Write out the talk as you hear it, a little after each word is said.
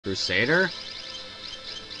Crusader?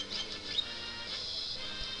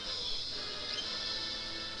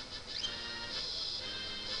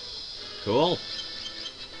 Cool.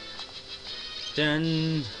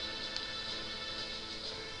 Dun.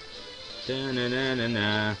 Dun na na na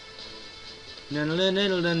na. Na na na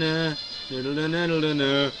na na na. Na na na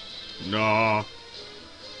na. Nah.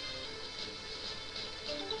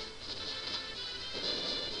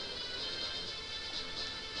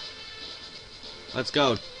 Let's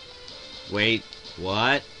go. Wait,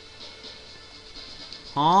 what?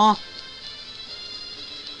 Huh?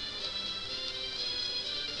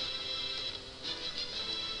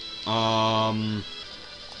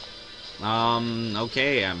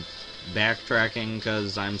 Okay, I'm backtracking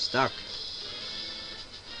because I'm stuck.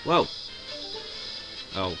 Whoa.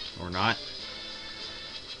 Oh, or not.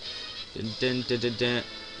 Dun dun dun dun dun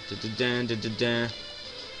dun dun dun dun dun.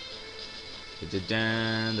 Dun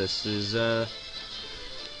dun.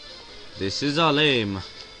 This is lame.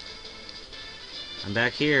 I'm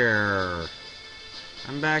back here.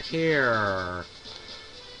 I'm back here.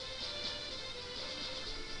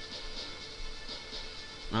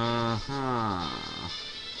 Uh-huh.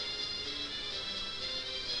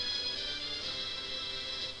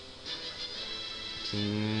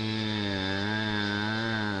 Yeah.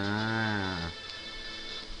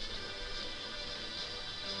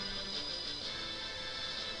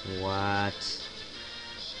 What?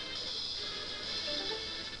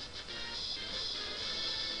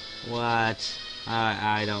 What?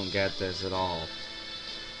 I don't get this at all.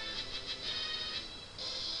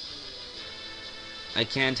 I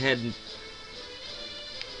can't head...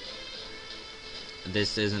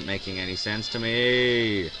 This isn't making any sense to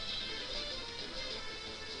me.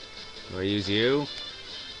 Do I use you?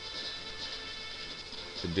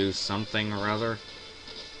 To do something or other?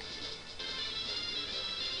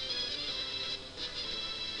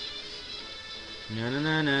 Na na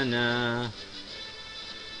na na na.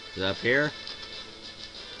 Is it up here?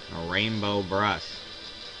 A rainbow brush.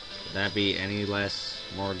 Would that be any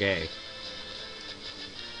more gay?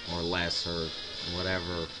 Or less, or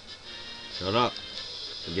whatever. Shut up.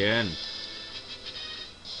 Again.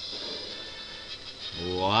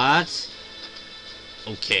 What?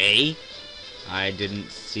 Okay. I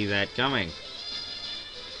didn't see that coming.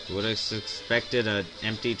 Would have expected an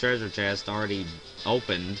empty treasure chest already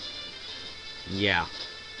opened. Yeah.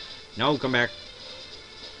 No, come back.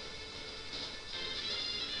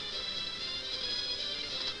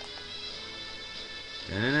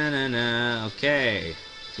 Da-na-na-na-na. Okay.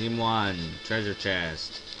 Team 1. Treasure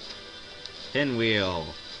chest. Pinwheel.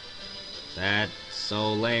 That's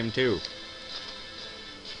so lame too.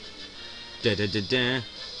 Da-da-da-da.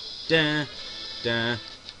 Da-da.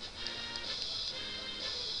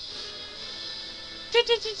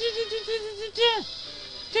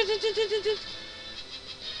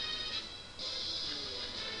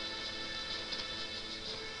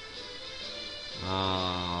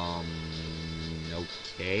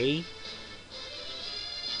 Okay.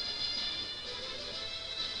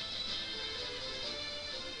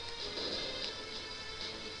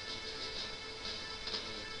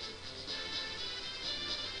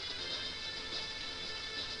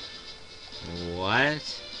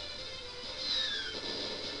 What?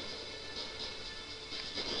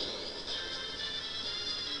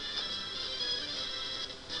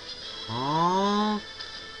 Huh?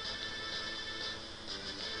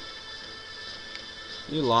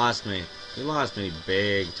 You lost me. You lost me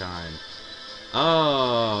big time.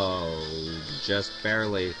 Oh, just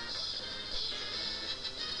barely.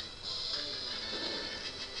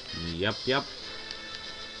 Yup, yup.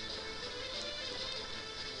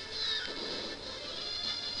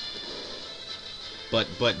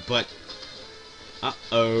 But.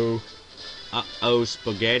 Uh-oh. Uh-oh,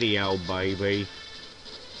 spaghetti-o, baby.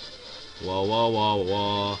 Whoa, whoa, whoa,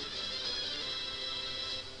 whoa.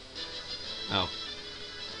 Oh.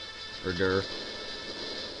 Herder.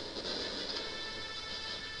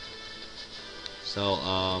 So,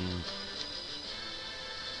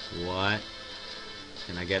 what?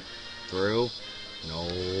 Can I get through? No.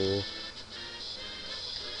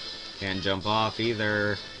 Can't jump off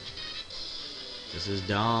either. This is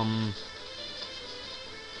dumb.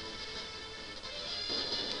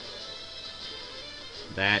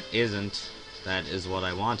 That isn't. That is what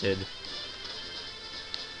I wanted.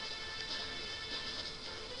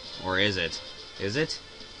 Or is it? Is it?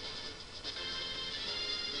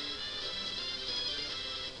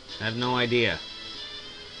 I have no idea.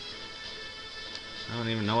 I don't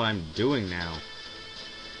even know what I'm doing now.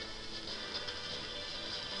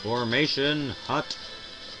 Formation hut.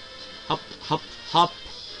 Hup, hup, hup.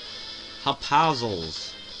 Hup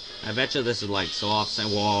puzzles. I bet you this is like so off.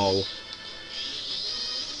 Whoa.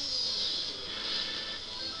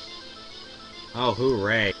 Oh,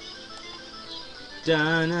 hooray.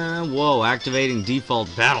 Dun, whoa, activating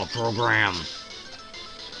default battle program.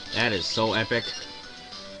 That is so epic.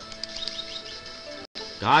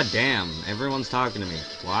 God damn, everyone's talking to me.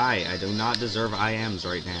 Why? I do not deserve IMs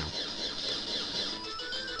right now.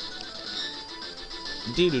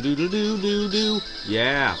 Do-do-do-do-do-do-do.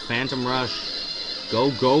 Yeah, Phantom Rush.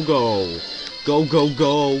 Go, go, go. Go, go,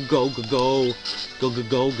 go. Go, go, go. Go, go,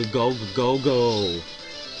 go, go, go, go, go.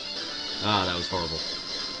 Ah, that was horrible.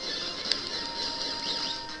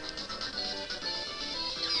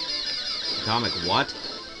 Atomic what?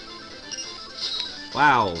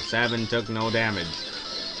 Wow, Sabin took no damage.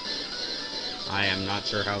 I am not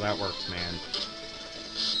sure how that works, man.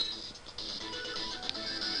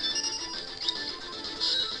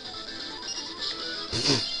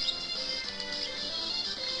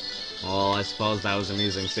 Well, I suppose that was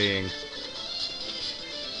amusing seeing.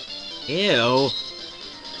 Ew!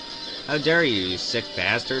 How dare you, you sick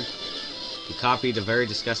bastard! You copied a very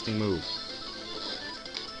disgusting move.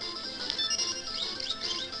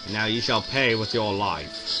 Now you shall pay with your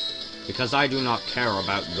life. Because I do not care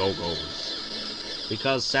about Go-Go's.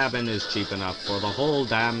 Because Sabin is cheap enough for the whole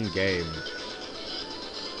damn game.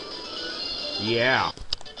 Yeah.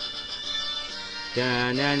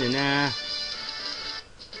 Da-na-na-na.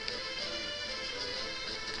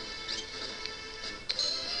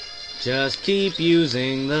 Just keep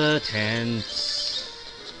using the tents.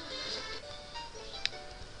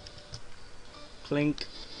 Clink.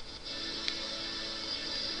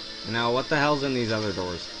 Now, what the hell's in these other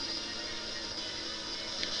doors?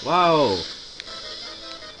 Whoa!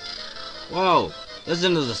 Whoa!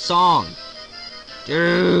 Listen to the song!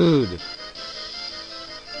 Dude!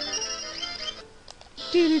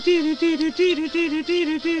 Yeah.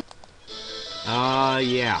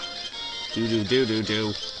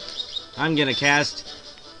 Do-do-do-do-do. I'm gonna cast...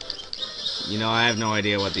 You know, I have no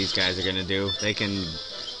idea what these guys are gonna do. They can...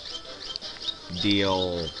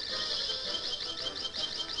 deal...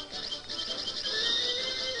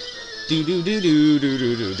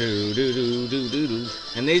 Do-do-do-do-do-do-do-do-do-do-do-do-do.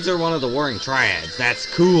 And these are one of the Warring Triads. That's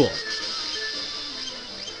cool.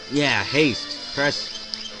 Yeah, haste. Press...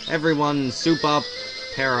 Everyone, soup up...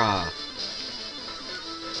 Para.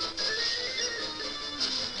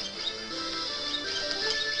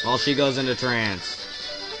 While she goes into trance.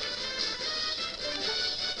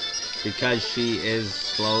 Because she is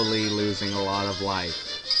slowly losing a lot of life.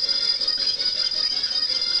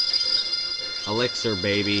 Elixir,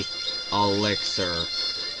 baby. Elixir.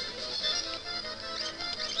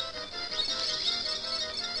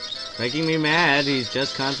 Making me mad, he's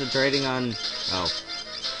just concentrating on... Oh.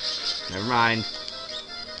 Never mind.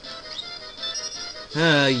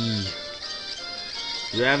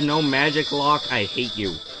 You have no magic lock? I hate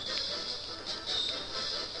you.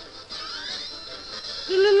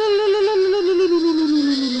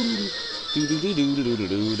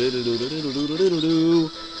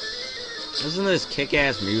 Listen to this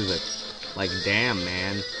kick-ass music. Like, damn,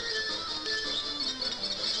 man.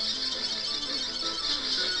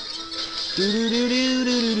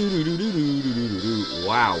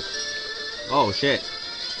 Wow. Oh, shit.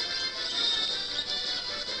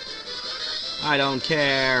 I don't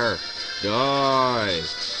care. Die.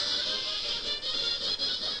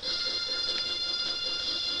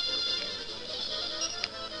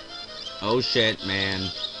 Oh shit,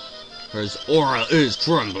 man. His aura is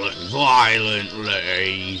trembling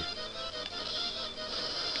violently.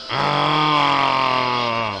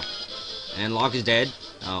 Ah! And Locke is dead?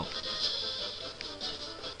 Oh.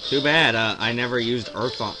 Too bad, I never used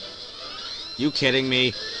Earth on... You kidding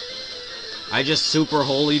me? I just super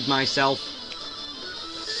holied myself?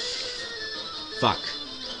 Fuck.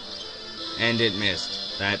 And it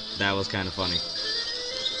missed. That was kind of funny.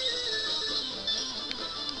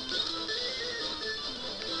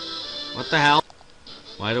 What the hell?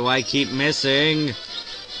 Why do I keep missing?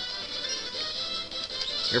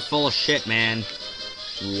 You're full of shit, man.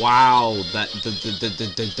 Wow,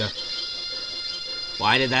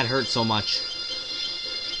 why did that hurt so much?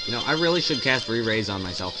 You know, I really should cast Re-Raise on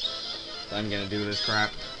myself. I'm gonna do this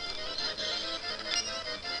crap.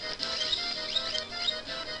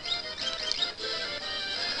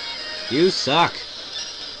 You suck.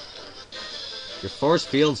 Your force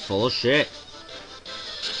field's full of shit.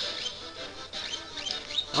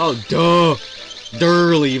 Oh, duh!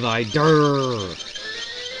 Durr, Levi, durr!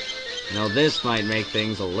 Now this might make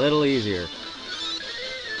things a little easier.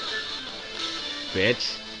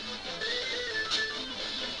 Bitch.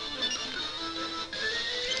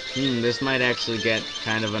 This might actually get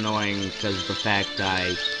kind of annoying because of the fact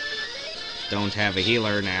I don't have a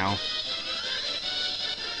healer now.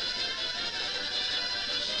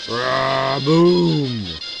 Boom!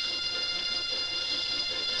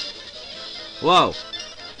 Whoa!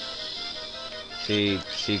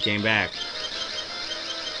 She came back.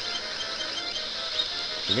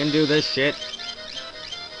 You can do this shit.